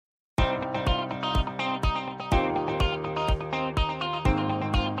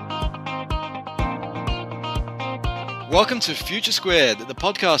Welcome to Future Squared, the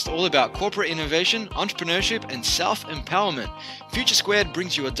podcast all about corporate innovation, entrepreneurship, and self-empowerment. Future Squared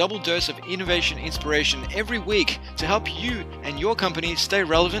brings you a double dose of innovation inspiration every week to help you and your company stay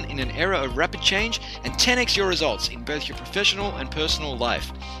relevant in an era of rapid change and 10x your results in both your professional and personal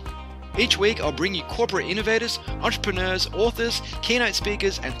life. Each week, I'll bring you corporate innovators, entrepreneurs, authors, keynote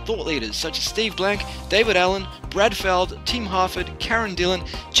speakers, and thought leaders such as Steve Blank, David Allen, Brad Feld, Tim Harford, Karen Dillon,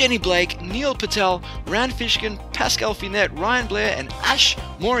 Jenny Blake, Neil Patel, Rand Fishkin, Pascal Finette, Ryan Blair, and Ash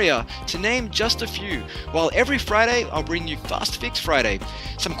Moria, to name just a few. While every Friday, I'll bring you Fast Fix Friday,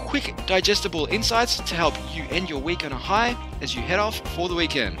 some quick, digestible insights to help you end your week on a high as you head off for the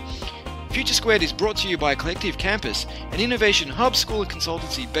weekend. Future Squared is brought to you by Collective Campus, an innovation hub school and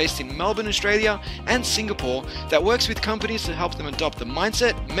consultancy based in Melbourne, Australia and Singapore that works with companies to help them adopt the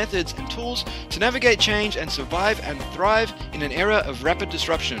mindset, methods and tools to navigate change and survive and thrive in an era of rapid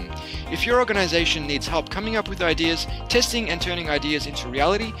disruption. If your organization needs help coming up with ideas, testing and turning ideas into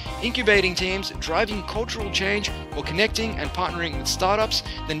reality, incubating teams, driving cultural change, or connecting and partnering with startups,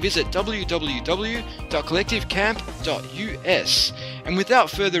 then visit www.collectivecamp.us. And without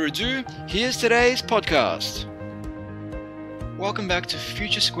further ado, here's today's podcast. Welcome back to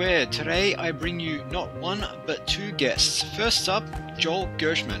Future Squared. Today I bring you not one but two guests. First up, Joel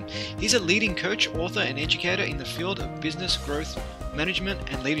Gerschman. He's a leading coach, author and educator in the field of business growth, management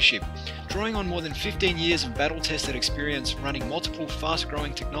and leadership. Drawing on more than 15 years of battle-tested experience running multiple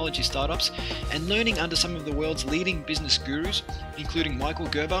fast-growing technology startups and learning under some of the world's leading business gurus, including Michael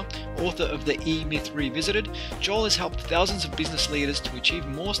Gerber, author of The E-Myth Revisited, Joel has helped thousands of business leaders to achieve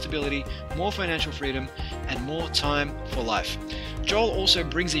more stability, more financial freedom, and more time for life. Joel also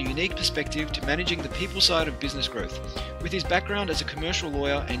brings a unique perspective to managing the people side of business growth. With his background as a commercial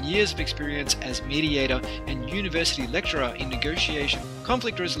lawyer and years of experience as mediator and university lecturer in negotiation,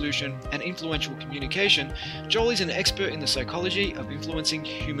 conflict resolution, and influential communication, Joel is an expert in the psychology of influencing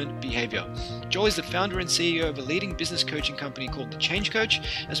human behavior. Joel is the founder and CEO of a leading business coaching company called The Change Coach,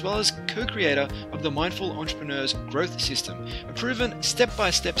 as well as co-creator of the Mindful Entrepreneur's Growth System, a proven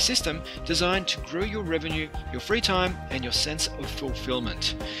step-by-step system designed to grow your revenue, your free time, and your sense of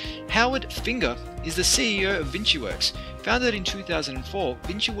fulfillment. Howard Finger is the CEO of VinciWorks. Founded in 2004,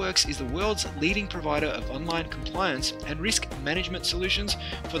 VinciWorks is the world's leading provider of online compliance and risk management solutions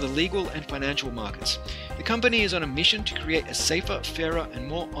for the legal and financial markets. The company is on a mission to create a safer, fairer, and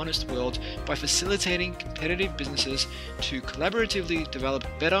more honest world by facilitating competitive businesses to collaboratively develop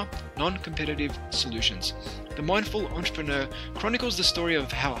better, non-competitive solutions. The Mindful Entrepreneur chronicles the story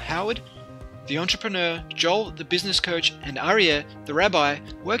of how Howard, the entrepreneur, Joel, the business coach, and Aryeh, the rabbi,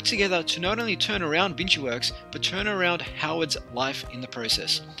 worked together to not only turn around VinciWorks, but turn around Howard's life in the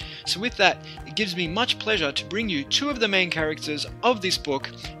process. So with that, it gives me much pleasure to bring you two of the main characters of this book,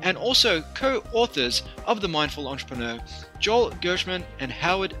 and also co-authors of The Mindful Entrepreneur, Joel Gerschman and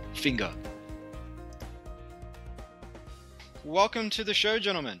Howard Finger. Welcome to the show,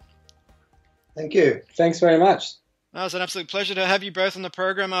 gentlemen. Thank you. Thanks very much. No, it's an absolute pleasure to have you both on the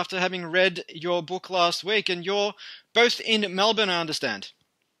program after having read your book last week, and you're both in Melbourne, I understand.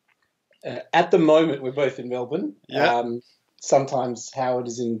 At the moment, we're both in Melbourne. Yeah. Sometimes Howard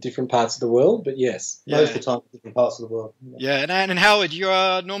is in different parts of the world, but yes, most of the time different parts of the world. Yeah, and Howard, you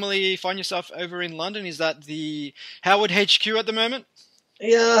normally find yourself over in London. Is that the Howard HQ at the moment?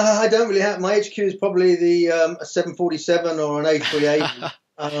 Yeah, I don't really have. My HQ is probably the a 747 or an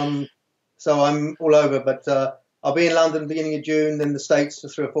A380. So I'm all over, but I'll be in London beginning of June, then the States for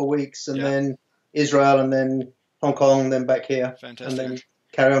 3 or 4 weeks, and then Israel, and then Hong Kong, then back here. Fantastic. And then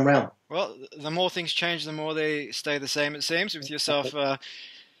carry on round. Well, the more things change, the more they stay the same, it seems, with yourself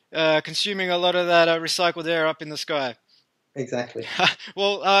consuming a lot of that recycled air up in the sky. Exactly.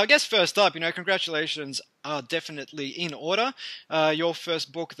 Well, I guess first up, congratulations are definitely in order. Your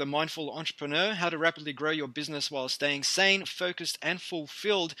first book, The Mindful Entrepreneur, How to Rapidly Grow Your Business While Staying Sane, Focused and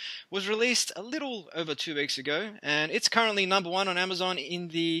Fulfilled, was released a little over 2 weeks ago, and it's currently #1 on Amazon in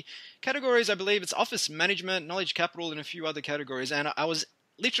the categories, I believe it's office management, knowledge capital, and a few other categories. And I was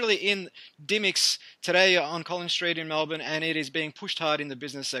literally in Dimmicks today on Collins Street in Melbourne, and it is being pushed hard in the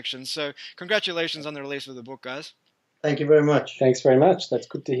business section. So congratulations on the release of the book, guys. Thank you very much. Thanks very much. That's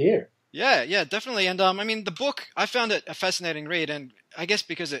good to hear. Yeah, definitely. And the book, I found it a fascinating read, and I guess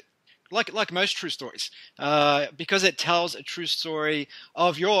because it, like most true stories, because it tells a true story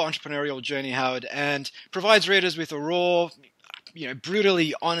of your entrepreneurial journey, Howard, and provides readers with a raw,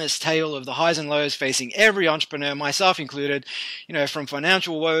 brutally honest tale of the highs and lows facing every entrepreneur, myself included, from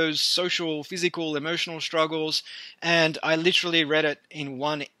financial woes, social, physical, emotional struggles. And I literally read it in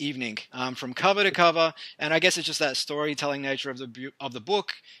one evening, from cover to cover. And I guess it's just that storytelling nature of the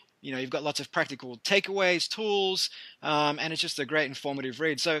book you've got lots of practical takeaways, tools, and it's just a great informative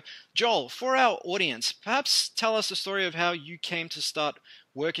read. So, Joel, for our audience, perhaps tell us the story of how you came to start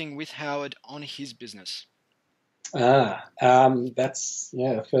working with Howard on his business. That's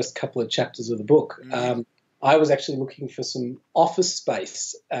the first couple of chapters of the book. I was actually looking for some office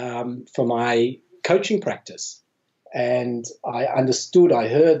space for my coaching practice, and I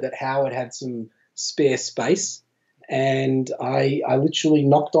heard that Howard had some spare space, and I literally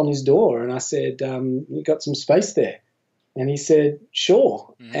knocked on his door and I said, "You got some space there?" And he said,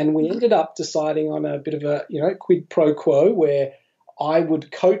 "Sure." And we ended up deciding on a bit of a quid pro quo where I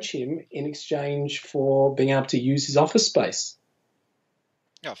would coach him in exchange for being able to use his office space.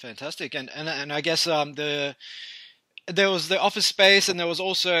 Oh, fantastic! And I guess there was the office space, and there was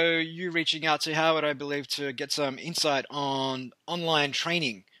also you reaching out to Howard, I believe, to get some insight on online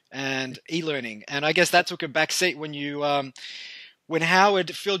training and e-learning. And I guess that took a back seat when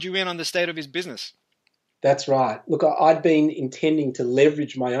Howard filled you in on the state of his business. That's right. Look, I'd been intending to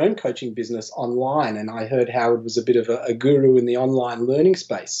leverage my own coaching business online, and I heard Howard was a bit of a guru in the online learning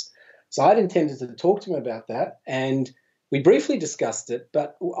space. So I'd intended to talk to him about that, and we briefly discussed it,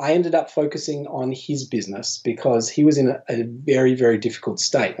 but I ended up focusing on his business because he was in a very, very difficult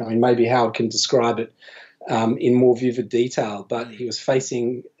state. I mean, maybe Howard can describe it in more vivid detail, but he was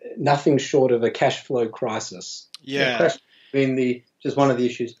facing nothing short of a cash flow crisis. Yeah. Cash being just one of the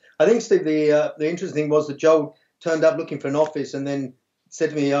issues. I think, Steve, the interesting thing was that Joel turned up looking for an office and then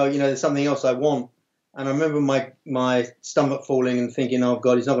said to me, "Oh, there's something else I want." And I remember my stomach falling and thinking, "Oh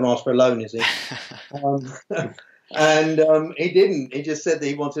God, he's not going to ask for a loan, is he?" And he didn't. He just said that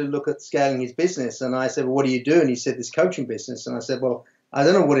he wanted to look at scaling his business. And I said, "Well, what do you do?" And he said, "This coaching business." And I said, "Well, I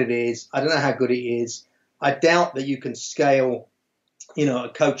don't know what it is. I don't know how good it is. I doubt that you can scale, a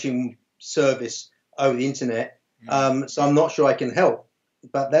coaching service over the internet. So I'm not sure I can help."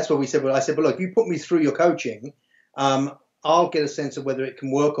 But that's what we said. Well, I said, "Well, look, if you put me through your coaching, I'll get a sense of whether it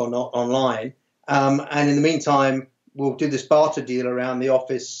can work or not online. And in the meantime, we'll do this barter deal around the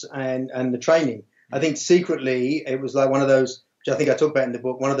office and the training." I think secretly it was like one of those, which I think I talked about in the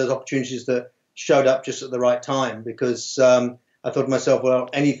book, one of those opportunities that showed up just at the right time, because I thought to myself, well,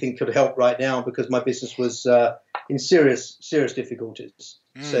 anything could help right now because my business was in serious difficulties,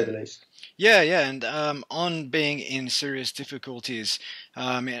 to say the least. Yeah, and on being in serious difficulties,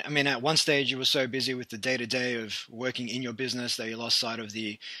 I mean, at one stage you were so busy with the day-to-day of working in your business that you lost sight of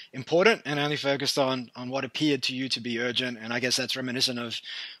the important and only focused on what appeared to you to be urgent. And I guess that's reminiscent of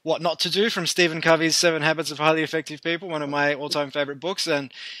What Not to Do from Stephen Covey's 7 Habits of Highly Effective People, one of my all-time favorite books.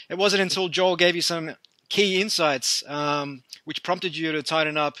 And it wasn't until Joel gave you some key insights, which prompted you to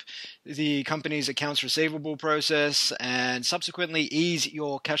tighten up the company's accounts receivable process and subsequently ease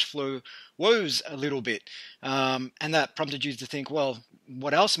your cash flow woes a little bit. And that prompted you to think, well,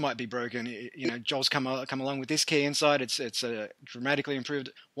 what else might be broken? Joel's come along with this key insight. It's dramatically improved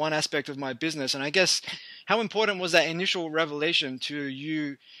one aspect of my business. And I guess, how important was that initial revelation to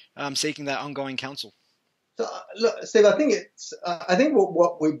you seeking that ongoing counsel? So, look, Steve, I think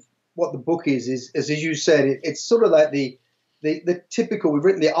what the book is as you said, it's sort of like the typical, we've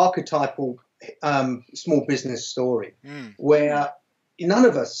written the archetypal small business story where none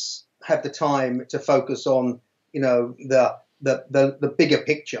of us have the time to focus on, the bigger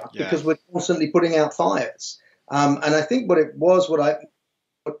picture because we're constantly putting out fires. And I think the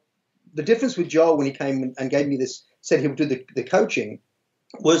difference with Joel when he came and gave me this, said he would do the coaching,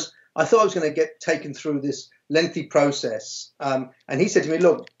 was I thought I was going to get taken through this lengthy process. And he said to me,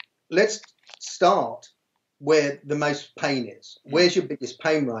 "Look, let's start where the most pain is. Where's your biggest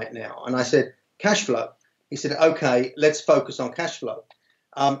pain right now?" And I said, "Cash flow." He said, "Okay, let's focus on cash flow."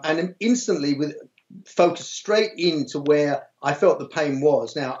 And instantly focus straight into where I felt the pain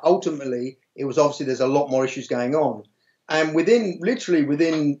was. Now, ultimately, it was obviously there's a lot more issues going on. And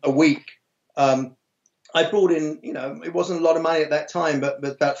within a week, I brought in, it wasn't a lot of money at that time, but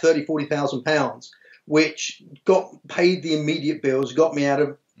about £40,000, which paid the immediate bills, got me out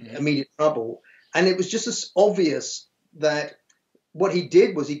of immediate trouble. And it was just as obvious that what he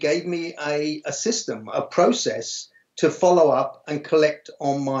did was he gave me a system, a process to follow up and collect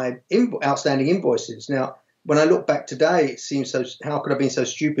on my outstanding invoices. Now, when I look back today, it seems how could I have been so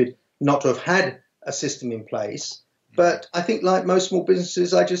stupid not to have had a system in place? But I think like most small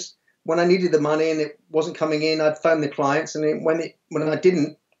businesses, when I needed the money and it wasn't coming in, I'd phone the clients. And when I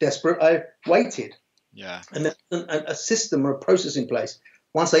didn't, desperate, I waited. Yeah. And that's a system or a process in place.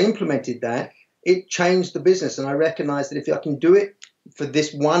 Once I implemented that, it changed the business. And I recognized that if I can do it for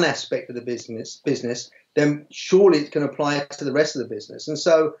this one aspect of the business, then surely it can apply to the rest of the business. And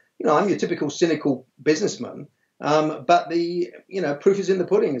so, I'm your typical cynical businessman. But the proof is in the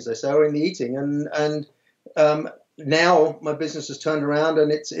pudding, as they say, or in the eating. And now my business has turned around,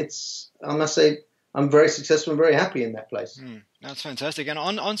 and it's I must say I'm very successful and very happy in that place. That's fantastic. And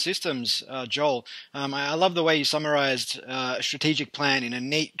on systems, Joel, I love the way you summarized a strategic plan in a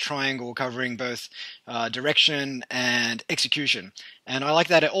neat triangle covering both direction and execution. And I like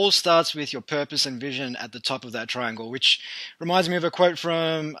that it all starts with your purpose and vision at the top of that triangle, which reminds me of a quote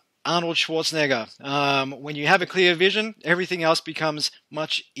from Arnold Schwarzenegger. When you have a clear vision, everything else becomes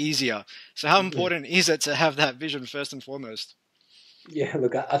much easier. So how important is it to have that vision first and foremost? Yeah,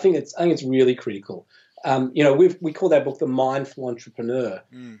 look, I think it's really critical. We call that book The Mindful Entrepreneur.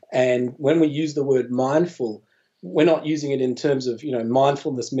 And when we use the word mindful, we're not using it in terms of,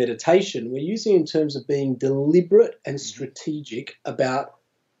 mindfulness meditation. We're using it in terms of being deliberate and strategic about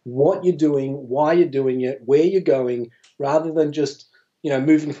what you're doing, why you're doing it, where you're going, rather than just,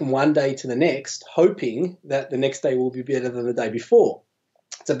 moving from one day to the next, hoping that the next day will be better than the day before.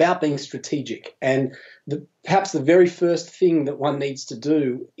 It's about being strategic. And perhaps the very first thing that one needs to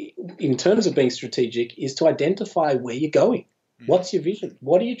do in terms of being strategic is to identify where you're going. What's your vision?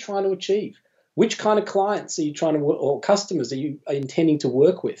 What are you trying to achieve? Which kind of clients are you trying to or customers are you intending to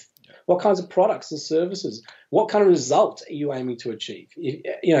work with? What kinds of products and services? What kind of result are you aiming to achieve?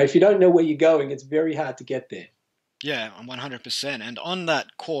 If you don't know where you're going, it's very hard to get there. Yeah, 100%. And on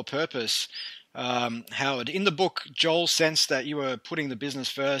that core purpose, Howard, in the book, Joel sensed that you were putting the business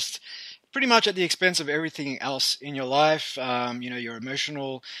first, pretty much at the expense of everything else in your life. Your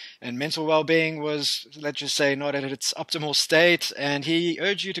emotional and mental well-being was, let's just say, not at its optimal state. And he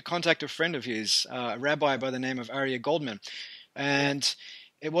urged you to contact a friend of his, a rabbi by the name of Aryeh Goldman. And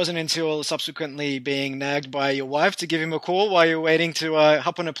it wasn't until subsequently being nagged by your wife to give him a call while you're waiting to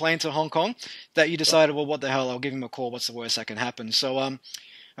hop on a plane to Hong Kong that you decided, well, what the hell, I'll give him a call. What's the worst that can happen? So,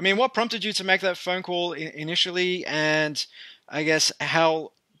 what prompted you to make that phone call initially? And I guess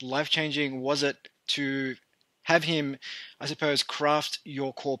how life-changing was it to have him, I suppose, craft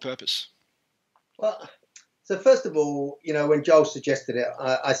your core purpose? Well, so first of all, when Joel suggested it,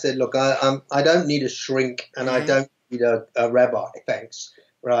 I said, look, I don't need a shrink and I don't need a rabbi, thanks.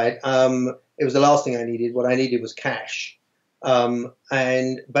 Right. It was the last thing I needed. What I needed was cash. But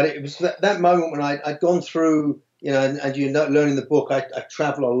it was that moment when I'd gone through, learning the book, I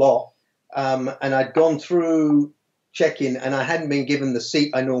travel a lot. And I'd gone through check-in and I hadn't been given the seat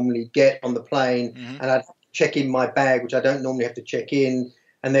I normally get on the plane. And I'd check in my bag, which I don't normally have to check in.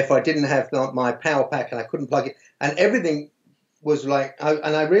 And therefore I didn't have my power pack and I couldn't plug it. And everything was like,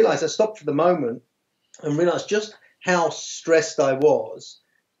 I realized, I stopped for the moment and realized just how stressed I was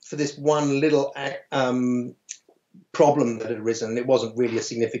for this one little problem that had arisen. It wasn't really a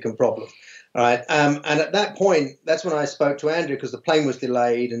significant problem, right? And at that point, that's when I spoke to Andrea because the plane was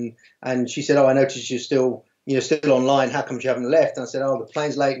delayed, and she said, "Oh, I noticed you're still online. How come you haven't left?" And I said, "Oh, the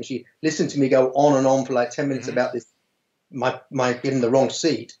plane's late." And she listened to me go on and on for like 10 minutes about this, my getting the wrong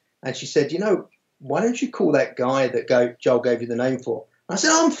seat. And she said, "Why don't you call that guy that Joel gave you the name for?" And I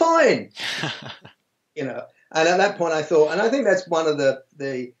said, "I'm fine." And at that point I thought, and I think that's one of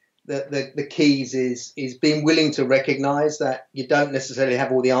the keys is being willing to recognize that you don't necessarily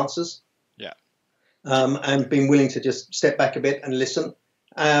have all the answers. Yeah. And being willing to just step back a bit and listen.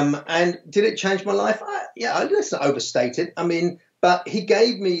 And did it change my life? Let's not overstate it. But he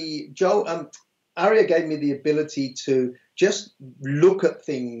gave me, Aryeh gave me the ability to just look at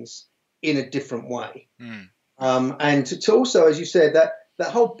things in a different way. And to also, as you said,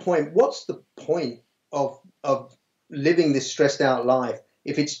 that whole point, what's the point of living this stressed out life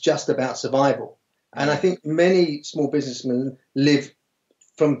if it's just about survival? And I think many small businessmen live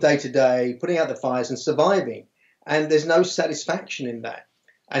from day to day, putting out the fires and surviving. And there's no satisfaction in that.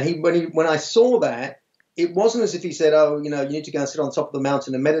 And when I saw that, it wasn't as if he said, "Oh, you need to go and sit on top of the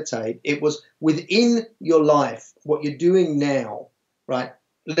mountain and meditate." It was within your life, what you're doing now, right?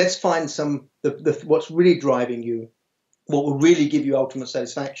 Let's find what's really driving you, what will really give you ultimate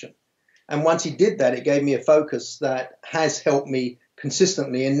satisfaction. And once he did that, it gave me a focus that has helped me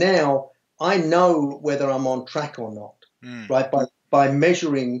consistently. And now I know whether I'm on track or not, right? By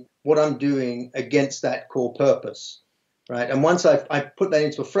measuring what I'm doing against that core purpose, right? And once I put that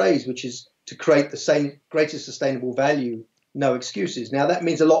into a phrase, which is to create the greatest sustainable value, no excuses. Now that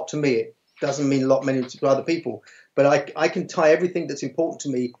means a lot to me. It doesn't mean a lot to other people, but I can tie everything that's important to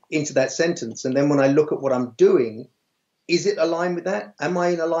me into that sentence. And then when I look at what I'm doing, is it aligned with that? Am I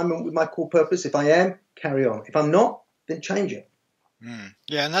in alignment with my core purpose? If I am, carry on. If I'm not, then change it.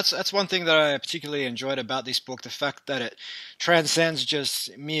 Yeah, and that's one thing that I particularly enjoyed about this book, the fact that it transcends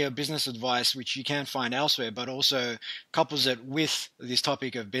just mere business advice, which you can find elsewhere, but also couples it with this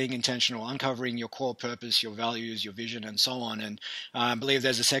topic of being intentional, uncovering your core purpose, your values, your vision, and so on. And I believe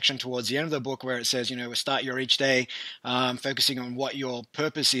there's a section towards the end of the book where it says, start your each day focusing on what your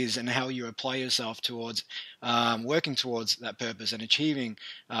purpose is and how you apply yourself towards working towards that purpose and achieving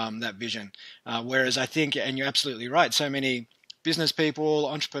that vision. Whereas I think, and you're absolutely right, so many business people,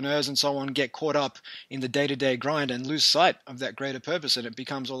 entrepreneurs, and so on get caught up in the day-to-day grind and lose sight of that greater purpose, and it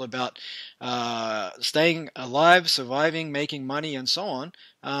becomes all about staying alive, surviving, making money, and so on.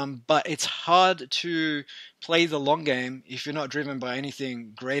 But it's hard to play the long game if you're not driven by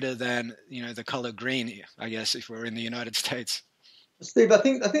anything greater than the color green, I guess, if we're in the United States. Steve, I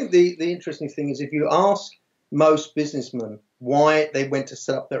think the interesting thing is if you ask most businessmen why they went to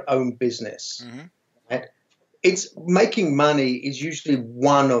set up their own business, right? It's making money is usually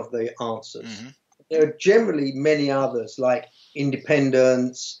one of the answers. There are generally many others like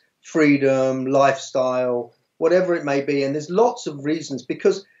independence, freedom, lifestyle, whatever it may be. And there's lots of reasons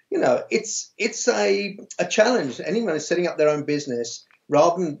because, it's a challenge. Anyone is setting up their own business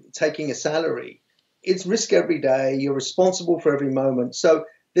rather than taking a salary. It's risk every day. You're responsible for every moment. So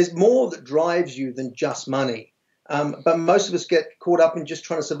there's more that drives you than just money. But most of us get caught up in just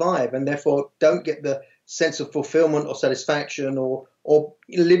trying to survive and therefore don't get the sense of fulfillment or satisfaction or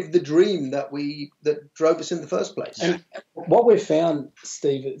live the dream that drove us in the first place. And what we've found,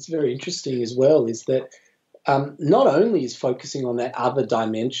 Steve, it's very interesting as well, is that not only is focusing on that other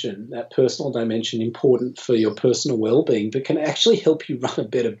dimension, that personal dimension, important for your personal well-being, but can actually help you run a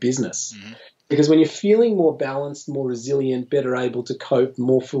better business. Because when you're feeling more balanced, more resilient, better able to cope,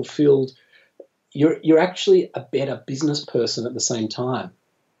 more fulfilled, you're actually a better business person at the same time.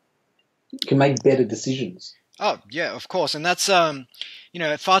 You can make better decisions. Oh, yeah, of course. And that's,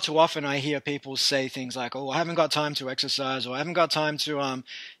 far too often I hear people say things like, I haven't got time to exercise, or I haven't got time to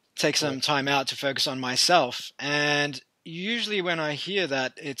take some time out to focus on myself. And usually when I hear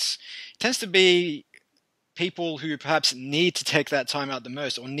that, it tends to be people who perhaps need to take that time out the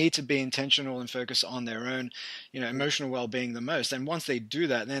most or need to be intentional and focus on their own, emotional well-being the most. And once they do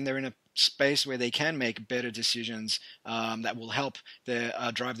that, then they're in a space where they can make better decisions that will help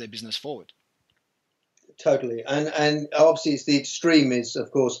drive their business forward. Totally. And obviously it's the extreme is,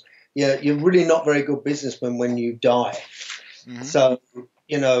 of course, you're really not very good businessman when you die. So,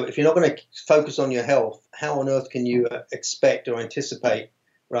 if you're not going to focus on your health, how on earth can you expect or anticipate,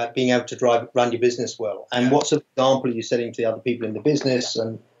 right, being able to run your business well? And what sort of example are you setting to the other people in the business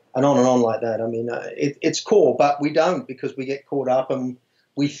and on like that? I mean, it's core, but we don't, because we get caught up and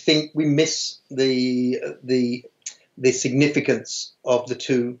we think we miss the significance of the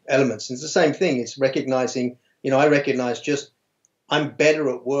two elements. And it's the same thing. It's recognizing, I recognize I'm better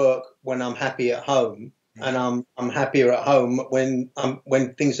at work when I'm happy at home, and I'm happier at home when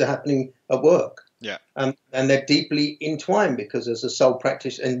things are happening at work. Yeah. And they're deeply entwined because as a sole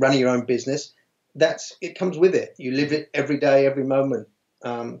practice and running your own business, it comes with it. You live it every day, every moment.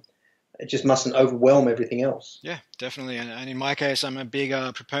 It just mustn't overwhelm everything else. Yeah, definitely. And in my case, I'm a big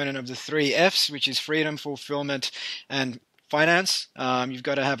proponent of the 3 F's, which is freedom, fulfillment, and finance. You've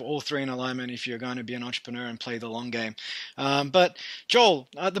got to have all 3 in alignment if you're going to be an entrepreneur and play the long game. But Joel,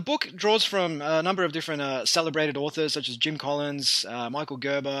 the book draws from a number of different celebrated authors such as Jim Collins, Michael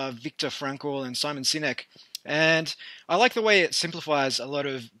Gerber, Viktor Frankl, and Simon Sinek. And I like the way it simplifies a lot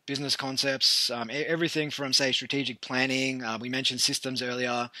of business concepts, everything from, say, strategic planning. We mentioned systems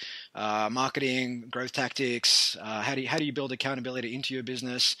earlier, marketing, growth tactics. How do you build accountability into your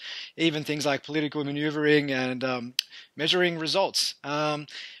business? Even things like political maneuvering and measuring results. And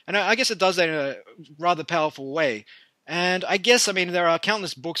I guess it does that in a rather powerful way. And I guess, there are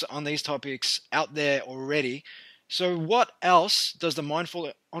countless books on these topics out there already. So what else does the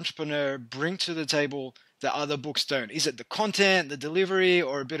mindful entrepreneur bring to the table that other books don't? Is it the content, the delivery,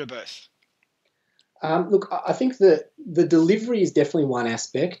 or a bit of both? Look, I think the delivery is definitely one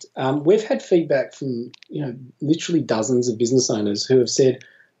aspect. We've had feedback from literally dozens of business owners who have said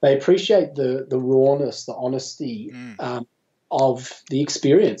they appreciate the rawness, the honesty of the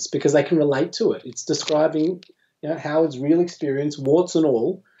experience because they can relate to it. It's describing Howard's real experience, warts and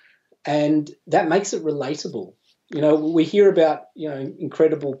all, and that makes it relatable. We hear about,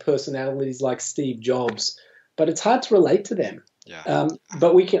 incredible personalities like Steve Jobs, but it's hard to relate to them. Yeah.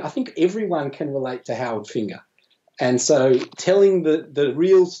 But I think everyone can relate to Howard Finger. And so telling the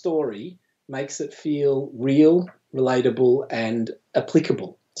real story makes it feel real, relatable, and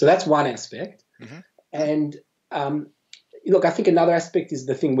applicable. So that's one aspect. And look, I think another aspect is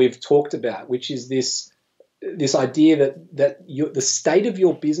the thing we've talked about, which is this this idea that the state of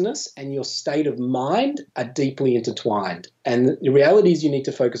your business and your state of mind are deeply intertwined. And the reality is you need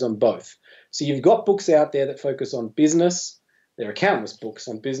to focus on both. So you've got books out there that focus on business. There are countless books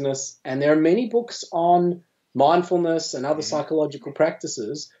on business, and there are many books on mindfulness and other psychological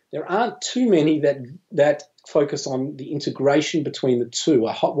practices. There aren't too many that focus on the integration between the two,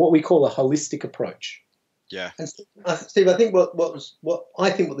 what we call a holistic approach. Yeah. And Steve, I think what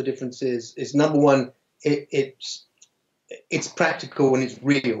the difference is number one, it's practical and it's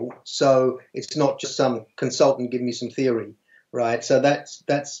real. So it's not just some consultant giving me some theory, right? So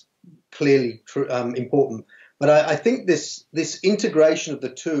that's clearly important. But I think this integration of the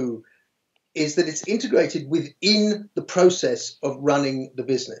two is that it's integrated within the process of running the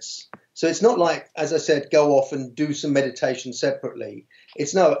business. So it's not like, as I said, go off and do some meditation separately.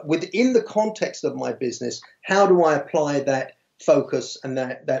 It's no, within the context of my business, how do I apply that focus and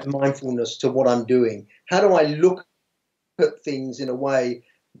that mindfulness to what I'm doing? How do I look at things in a way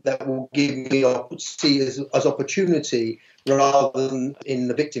that will give me as opportunity rather than in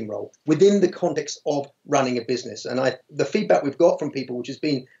the victim role within the context of running a business? And the feedback we've got from people, which has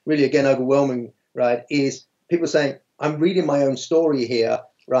been really, again, overwhelming, right, is people saying, I'm reading my own story here,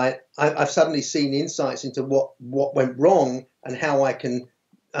 right? I've suddenly seen insights into what went wrong and how I can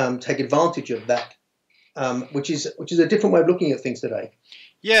take advantage of that, which is a different way of looking at things today.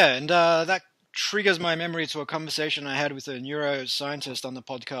 Yeah, and that triggers my memory to a conversation I had with a neuroscientist on the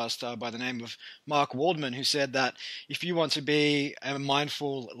podcast by the name of Mark Waldman, who said that if you want to be a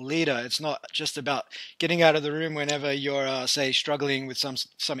mindful leader, it's not just about getting out of the room whenever you're, say, struggling with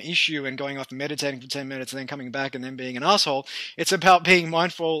some issue and going off and meditating for 10 minutes and then coming back and then being an asshole. It's about being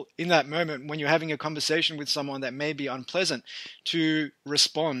mindful in that moment when you're having a conversation with someone that may be unpleasant to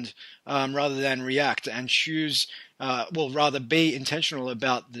respond rather than react, and choose rather be intentional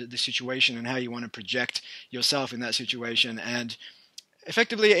about the situation and how you want to project yourself in that situation. And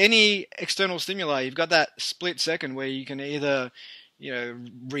effectively, any external stimuli, you've got that split second where you can either,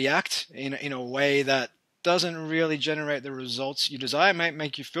 react in a way that doesn't really generate the results you desire, might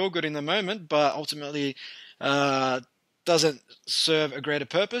make you feel good in the moment, but ultimately doesn't serve a greater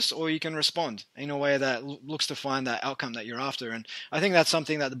purpose, or you can respond in a way that looks to find that outcome that you're after. And I think that's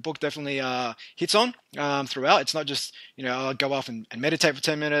something that the book definitely hits on throughout. It's not just, I'll go off and meditate for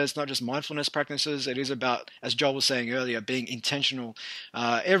 10 minutes, not just mindfulness practices. It is about, as Joel was saying earlier, being intentional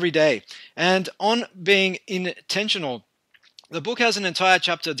every day. And on being intentional, the book has an entire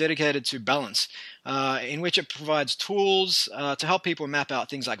chapter dedicated to balance, in which it provides tools to help people map out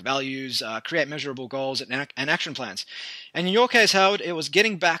things like values, create measurable goals and action plans. And in your case, Howard, it was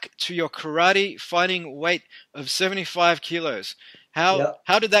getting back to your karate fighting weight of 75 kilos. How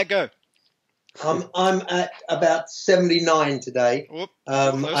did that go? I'm at about 79 today.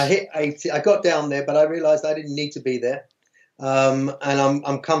 I hit 80. I got down there, but I realized I didn't need to be there. And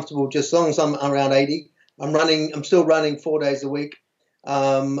I'm comfortable just as long as I'm around 80. I'm still running 4 days a week.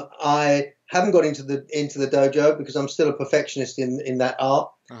 I haven't got into the dojo because I'm still a perfectionist in that art,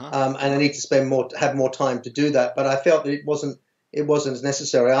 and I need to have more time to do that. But I felt that it wasn't as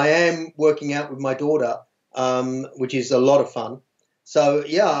necessary. I am working out with my daughter, which is a lot of fun. So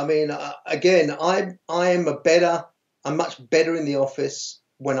yeah, I mean, again, I'm much better in the office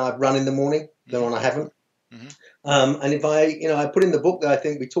when I run in the morning than when I haven't. And if I put in the book that I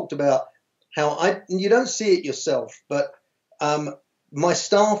think we talked about how you don't see it yourself, but my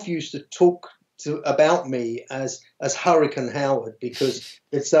staff used to talk about me as Hurricane Howard, because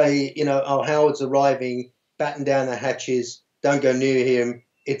they'd say, oh, Howard's arriving, batten down the hatches, don't go near him.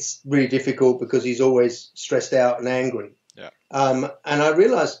 It's really difficult because he's always stressed out and angry. Yeah. And I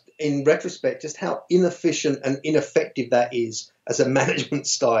realized in retrospect just how inefficient and ineffective that is as a management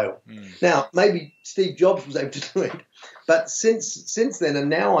style. Now, maybe Steve Jobs was able to do it, but since then, and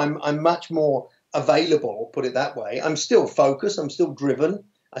now I'm much more available, put it that way. I'm still focused, I'm still driven,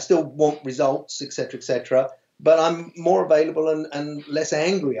 I still want results, etc., but I'm more available and less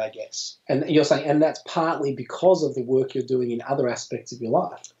angry, I guess. And you're saying, and that's partly because of the work you're doing in other aspects of your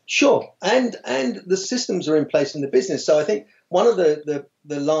life. Sure, and the systems are in place in the business. So I think one of the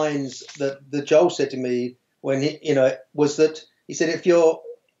lines that Joel said to me when was that he said, if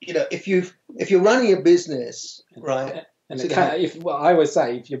you're running a business, right? And I always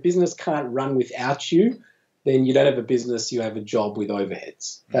say, if your business can't run without you, then you don't have a business, you have a job with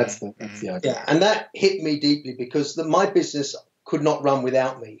overheads. That's the idea. Yeah, and that hit me deeply because my business could not run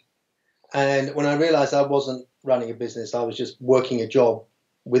without me. And when I realized I wasn't running a business, I was just working a job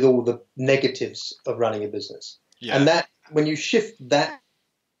with all the negatives of running a business. Yeah. And that when you shift that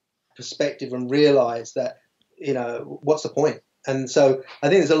perspective and realize that, what's the point? And so I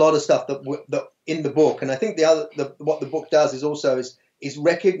think there's a lot of stuff that in the book, and I think what the book does is also is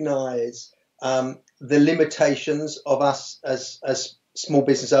recognize the limitations of us as small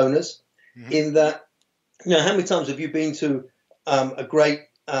business owners. Mm-hmm. In that, how many times have you been to a great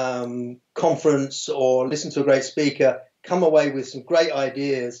conference or listened to a great speaker, come away with some great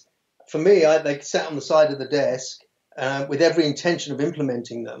ideas? For me, they sat on the side of the desk with every intention of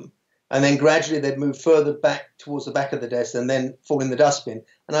implementing them. And then gradually they'd move further back towards the back of the desk and then fall in the dustbin.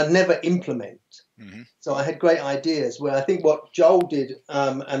 And I'd never implement. Mm-hmm. So I had great ideas where I think what Joel did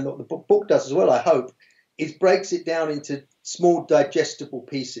and what the book does as well, I hope, is breaks it down into small digestible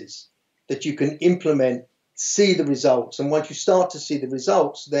pieces that you can implement, see the results. And once you start to see the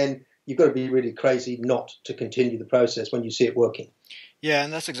results, then you've got to be really crazy not to continue the process when you see it working. Yeah,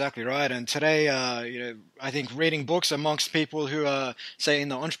 and that's exactly right. And today, I think reading books amongst people who are, say, in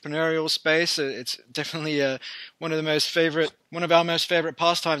the entrepreneurial space, it's definitely one of our most favorite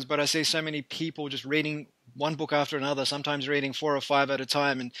pastimes. But I see so many people just reading one book after another, sometimes reading 4 or 5 at a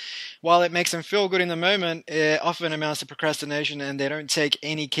time. And while it makes them feel good in the moment, it often amounts to procrastination, and they don't take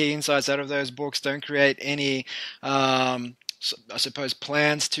any key insights out of those books, don't create any, I suppose,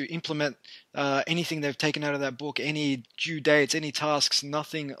 plans to implement anything they've taken out of that book, any due dates, any tasks,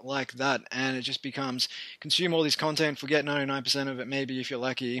 nothing like that. And it just becomes consume all this content, forget 99% of it, maybe if you're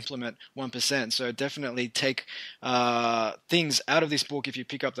lucky, implement 1%. So definitely take things out of this book if you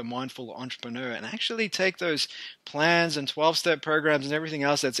pick up The Mindful Entrepreneur, and actually take those plans and 12-step programs and everything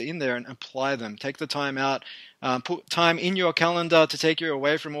else that's in there and apply them. Take the time out. Put time in your calendar to take you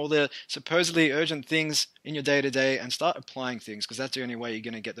away from all the supposedly urgent things in your day-to-day and start applying things, because that's the only way you're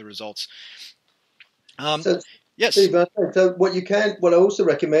going to get the results. Yes. Steve, so what I also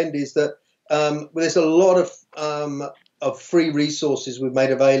recommend is that there's a lot of free resources we've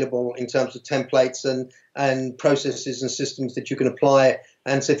made available in terms of templates and processes and systems that you can apply.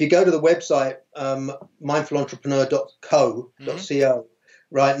 And so if you go to the website, mindfulentrepreneur.co, .co,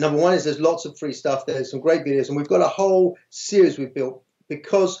 right. Number one is there's lots of free stuff. There's some great videos, and we've got a whole series we've built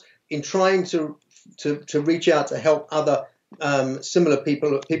because in trying to reach out to help other similar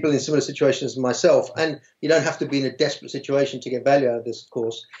people in similar situations as myself, and you don't have to be in a desperate situation to get value out of this, of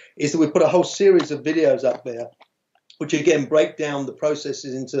course, is that we put a whole series of videos up there, which again break down the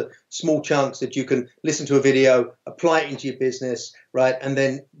processes into small chunks that you can listen to a video, apply it into your business, right, and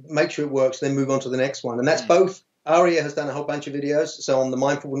then make sure it works, then move on to the next one. And that's both. Aria has done a whole bunch of videos, so on the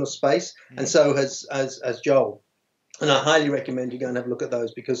mindfulness space, and so has Joel. And I highly recommend you go and have a look at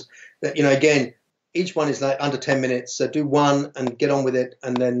those because, again, each one is like under 10 minutes. So do one and get on with it.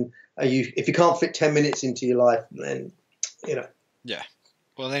 And then if you can't fit 10 minutes into your life, then, Yeah.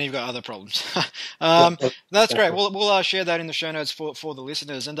 Well, then you've got other problems. That's great. We'll share that in the show notes for the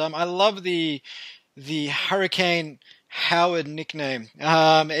listeners. And I love the Hurricane Howard nickname.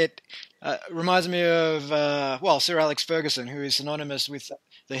 It reminds me of, Sir Alex Ferguson, who is synonymous with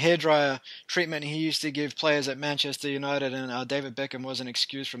the hairdryer treatment he used to give players at Manchester United, and David Beckham was an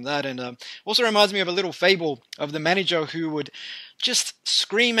excuse from that. And also reminds me of a little fable of the manager who would just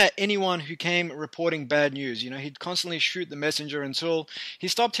scream at anyone who came reporting bad news. He'd constantly shoot the messenger until he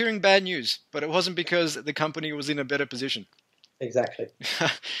stopped hearing bad news, but it wasn't because the company was in a better position. Exactly.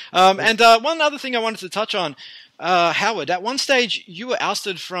 And one other thing I wanted to touch on, Howard, at one stage you were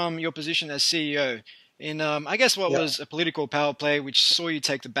ousted from your position as CEO in, I guess, what was a political power play, which saw you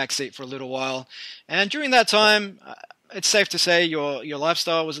take the back seat for a little while. And during that time, it's safe to say your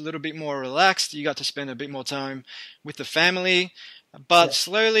lifestyle was a little bit more relaxed. You got to spend a bit more time with the family. But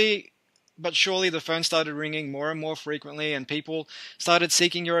slowly but surely the phone started ringing more and more frequently, and people started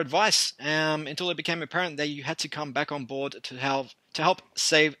seeking your advice until it became apparent that you had to come back on board to help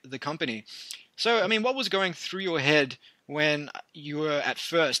save the company. So, what was going through your head when you were at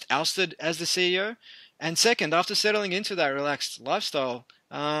first ousted as the CEO? And second, after settling into that relaxed lifestyle,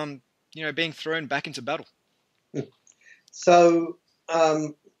 being thrown back into battle? So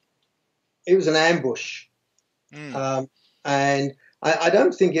it was an ambush. And I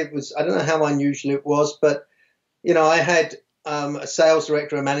don't think it was, I don't know how unusual it was, but, I had a sales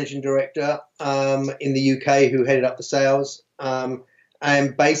director, a managing director in the UK who headed up the sales.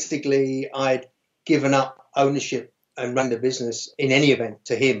 And basically I'd given up ownership and run the business in any event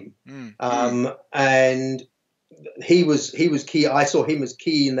to him. And he was key. I saw him as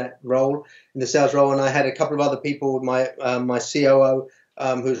key in that role, in the sales role. And I had a couple of other people, my COO,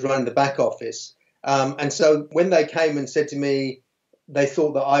 who was running the back office. And so when they came and said to me, they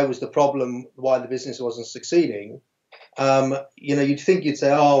thought that I was the problem why the business wasn't succeeding. You'd think you'd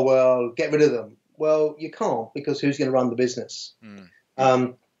say, oh, well, get rid of them. Well, you can't, because who's going to run the business?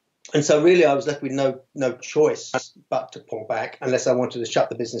 And so really I was left with no choice but to pull back unless I wanted to shut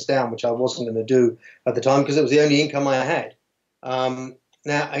the business down, which I wasn't going to do at the time because it was the only income I had.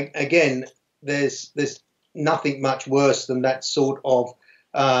 Again, there's nothing much worse than that sort of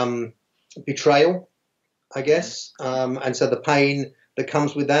betrayal, I guess. And so the pain that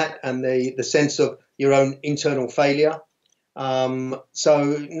comes with that and the sense of your own internal failure.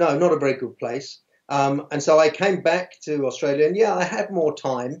 So no, not a very good place. And so I came back to Australia and I had more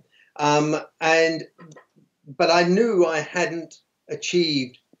time. But I knew I hadn't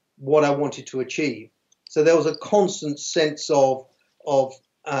achieved what I wanted to achieve. So there was a constant sense of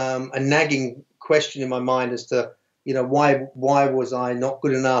a nagging question in my mind as to, why was I not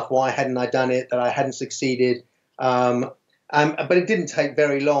good enough? Why hadn't I done it? That I hadn't succeeded. But it didn't take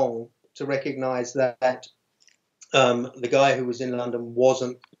very long to recognise that the guy who was in London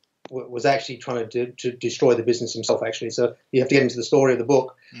was actually trying to destroy the business himself, actually. So you have to get into the story of the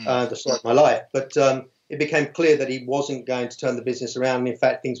book, the story of my life. But it became clear that he wasn't going to turn the business around. And in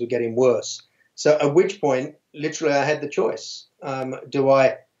fact, things were getting worse. So at which point, literally, I had the choice. Do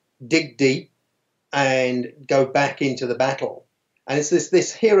I dig deep and go back into the battle? And it's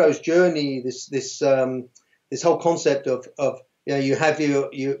this hero's journey, this whole concept of you have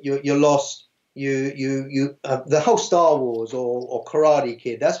you're lost. The whole Star Wars or Karate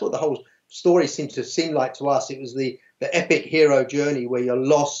Kid, that's what the whole story seemed to seem like to us. It was the epic hero journey where you're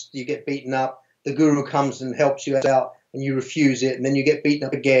lost, you get beaten up, the guru comes and helps you out and you refuse it, and then you get beaten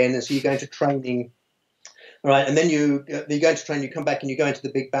up again, and so you go into training, right? And then you go into training, you come back and you go into the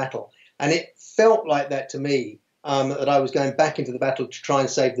big battle. And it felt like that to me, that I was going back into the battle to try and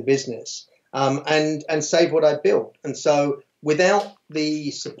save the business and save what I built. And so without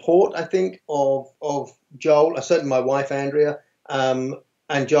the support, I think, of Joel, certainly my wife, Andrea,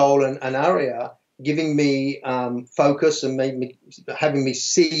 and Joel and Aria, giving me focus and having me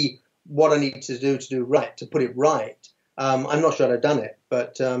see what I needed to do right, to put it right. I'm not sure I'd have done it,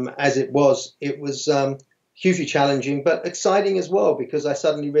 but as it was hugely challenging, but exciting as well, because I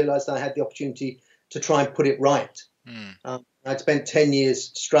suddenly realized I had the opportunity to try and put it right. I'd spent 10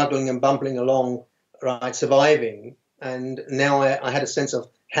 years struggling and bumbling along, right, surviving, and now I had a sense of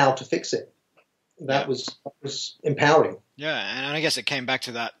how to fix it. That was empowering. Yeah, and I guess it came back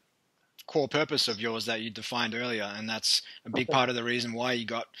to that core purpose of yours that you defined earlier, and that's a big part of the reason why you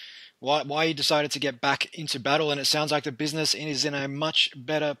decided to get back into battle. And it sounds like the business is in a much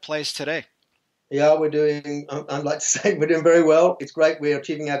better place today. Yeah, I'd like to say we're doing very well. It's great. We're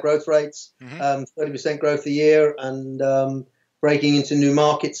achieving our growth rates, 30% growth a year, and breaking into new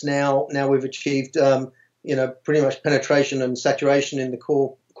markets now. Now we've achieved, pretty much penetration and saturation in the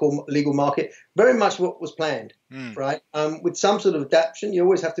core legal market. Very much what was planned, right? With some sort of adaptation, you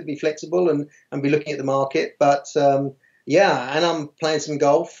always have to be flexible and be looking at the market. But and I'm playing some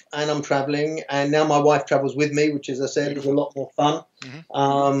golf and I'm traveling, and now my wife travels with me, which, as I said, is a lot more fun.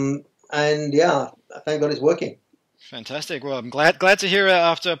 And thank God it's working. Fantastic. Well, I'm glad to hear it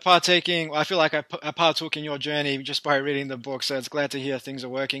after partaking. I feel like I partook in your journey just by reading the book. So it's glad to hear things are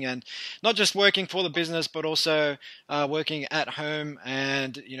working, and not just working for the business, but also working at home,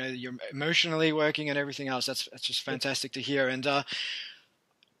 and you're emotionally working and everything else. That's just fantastic to hear. And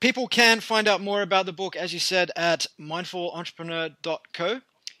people can find out more about the book, as you said, at mindfulentrepreneur.co.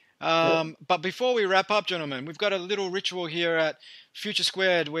 But before we wrap up, gentlemen, we've got a little ritual here at Future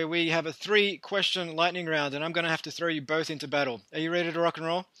Squared where we have a 3-question lightning round, and I'm going to have to throw you both into battle. Are you ready to rock and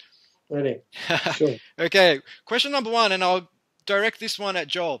roll? Ready. Sure. Okay. Question number 1, and I'll direct this one at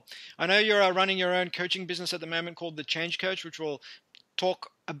Joel. I know you're running your own coaching business at the moment called The Change Coach, which we'll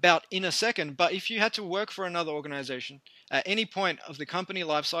talk about in a second. But if you had to work for another organization at any point of the company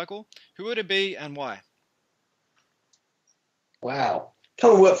life cycle, who would it be and why? Wow.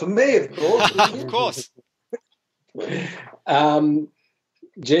 Come and work for me, of course. Of course. I'm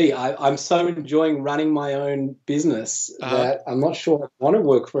so enjoying running my own business that I'm not sure I want to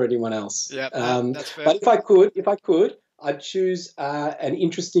work for anyone else. Yeah, that's fair. But if I could, I'd choose an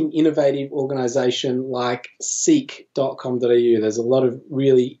interesting, innovative organization like seek.com.au. There's a lot of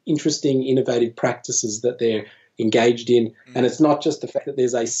really interesting, innovative practices that they're engaged in. And it's not just the fact that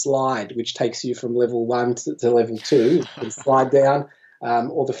there's a slide which takes you from level 1 to level 2, and slide down.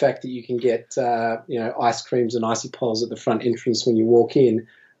 Or the fact that you can get, ice creams and icy poles at the front entrance when you walk in.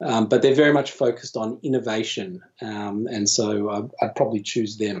 But they're very much focused on innovation. And so I'd probably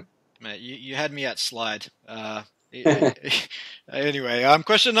choose them. Mate, you had me at slide. Anyway,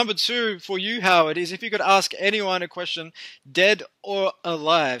 question number 2 for you, Howard, is if you could ask anyone a question, dead or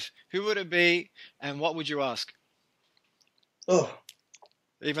alive, who would it be and what would you ask? Oh.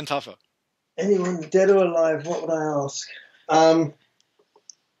 Even tougher. Anyone dead or alive, what would I ask?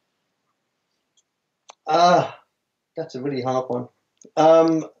 That's a really hard one.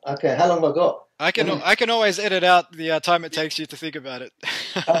 Okay, how long have I got? I can always edit out the time it takes you to think about it.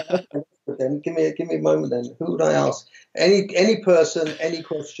 Okay, then give me a moment. Then who would I ask? Any person, any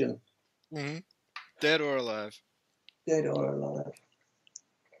question. Mm-hmm. Dead or alive? Dead or alive?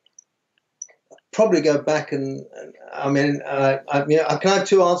 Probably go back and I can have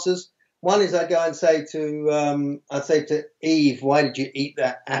two answers. One is I go and say I'd say to Eve, why did you eat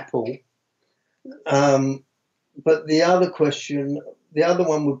that apple? But the other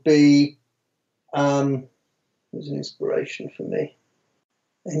one would be, who's an inspiration for me?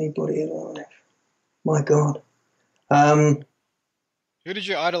 Anybody alive? My God. Who did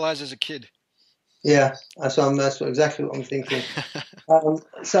you idolize as a kid? Yeah, that's exactly what I'm thinking.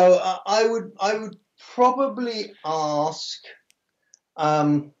 So I would probably ask.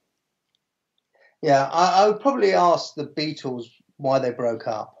 I would probably ask the Beatles why they broke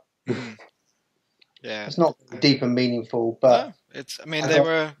up. Yeah, it's not deep and meaningful, but no, they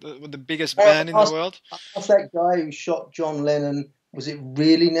were the biggest band in the world. Ask that guy who shot John Lennon, was it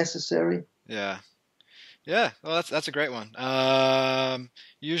really necessary? Yeah. Well, that's a great one.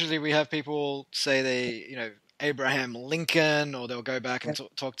 Usually we have people say Abraham Lincoln, or they'll go back and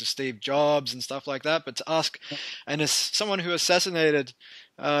talk to Steve Jobs and stuff like that. But to ask, and as someone who assassinated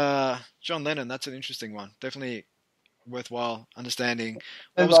John Lennon, that's an interesting one. Definitely worthwhile understanding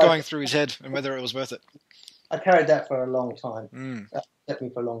what was going through his head and whether it was worth it. I carried that for a long time.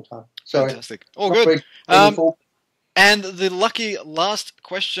 Definitely for a long time. Sorry. Fantastic. All good. And the lucky last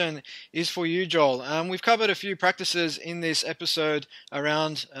question is for you, Joel. We've covered a few practices in this episode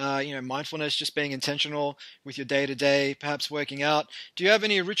around, mindfulness, just being intentional with your day-to-day, perhaps working out. Do you have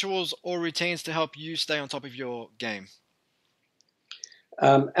any rituals or routines to help you stay on top of your game?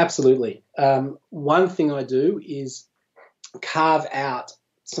 Absolutely. One thing I do is carve out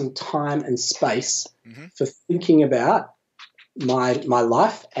some time and space for thinking about my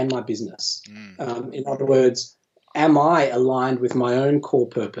life and my business. In other words, am I aligned with my own core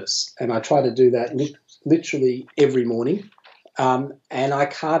purpose? And I try to do that literally every morning. And I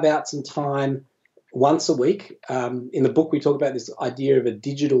carve out some time once a week. In the book, we talk about this idea of a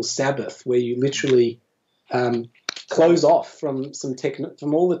digital Sabbath, where you literally close off from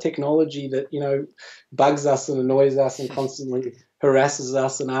all the technology that bugs us and annoys us and constantly harasses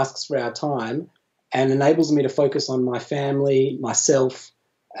us and asks for our time, and enables me to focus on my family, myself,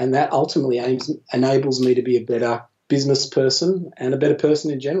 and that ultimately enables me to be a better business person and a better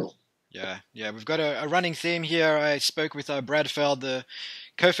person in general. Yeah. We've got a running theme here. I spoke with Brad Feld, the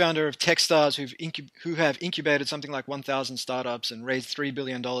co-founder of Techstars, who have incubated something like 1,000 startups and raised $3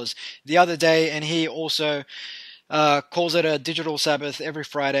 billion the other day, and he also calls it a digital Sabbath. Every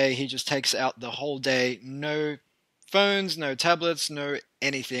Friday, he just takes out the whole day, no phones, no tablets, no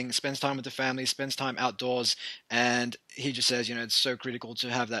anything, spends time with the family, spends time outdoors, and he just says, it's so critical to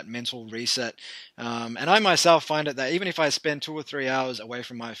have that mental reset. And I myself find it that even if I spend 2 or 3 hours away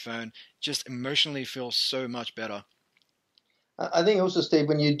from my phone, just emotionally feel so much better. I think also, Steve,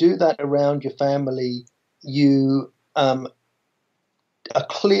 when you do that around your family, you are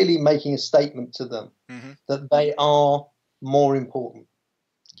clearly making a statement to them that they are more important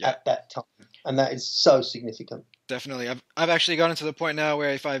at that time. And that is so significant. Definitely. I've actually gotten to the point now where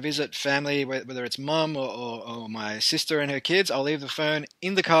if I visit family, whether it's mum or my sister and her kids, I'll leave the phone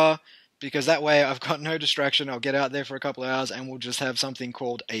in the car, because that way I've got no distraction. I'll get out there for a couple of hours and we'll just have something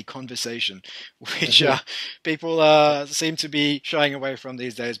called a conversation, which people seem to be shying away from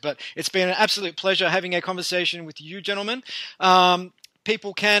these days. But it's been an absolute pleasure having a conversation with you, gentlemen.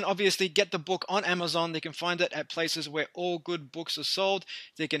 People can obviously get the book on Amazon. They can find it at places where all good books are sold.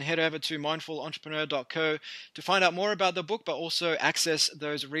 They can head over to mindfulentrepreneur.co to find out more about the book, but also access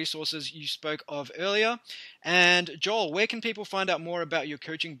those resources you spoke of earlier. And Joel, where can people find out more about your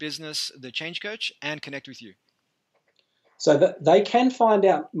coaching business, The Change Coach, and connect with you? So that they can find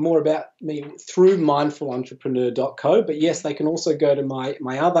out more about me through mindfulentrepreneur.co, but yes, they can also go to my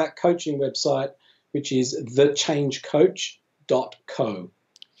other coaching website, which is thechangecoach.co.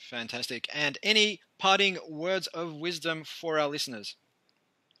 Fantastic. And any parting words of wisdom for our listeners?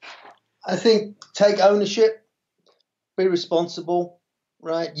 I think take ownership, be responsible,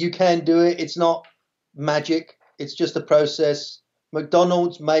 right? You can do it. It's not magic. It's just a process.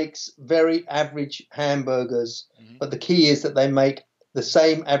 McDonald's makes very average hamburgers, but the key is that they make the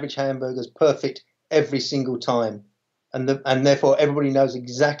same average hamburgers perfect every single time. And therefore everybody knows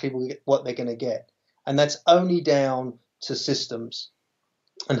exactly what they're going to get. And that's only down to systems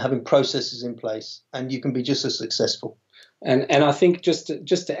and having processes in place, and you can be just as successful. And I think just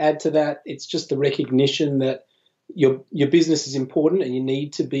to add to that, it's just the recognition that your business is important, and you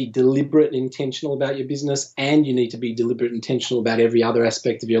need to be deliberate and intentional about your business, and you need to be deliberate and intentional about every other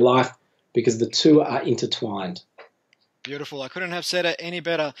aspect of your life, because the two are intertwined. Beautiful. I couldn't have said it any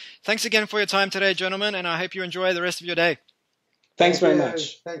better. Thanks again for your time today, gentlemen, and I hope you enjoy the rest of your day. Thanks very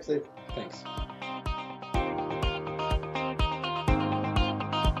much. Thanks, Steve. Thanks.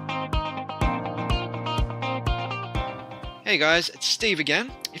 Hey guys, it's Steve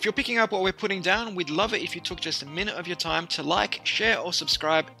again. If you're picking up what we're putting down, we'd love it if you took just a minute of your time to like, share or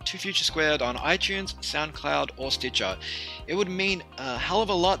subscribe to Future Squared on iTunes, SoundCloud or Stitcher. It would mean a hell of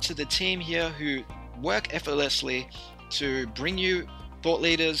a lot to the team here who work effortlessly to bring you thought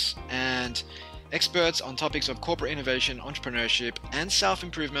leaders and experts on topics of corporate innovation, entrepreneurship and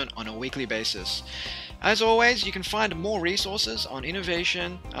self-improvement on a weekly basis. As always, you can find more resources on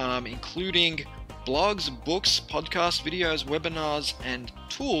innovation, including blogs, books, podcasts, videos, webinars, and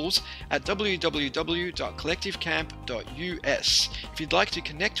tools at www.collectivecamp.us. If you'd like to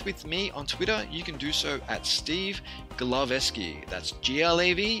connect with me on Twitter, you can do so at Steve Glaveski. That's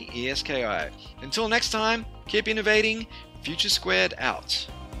Glaveski. Until next time, keep innovating. Future Squared out.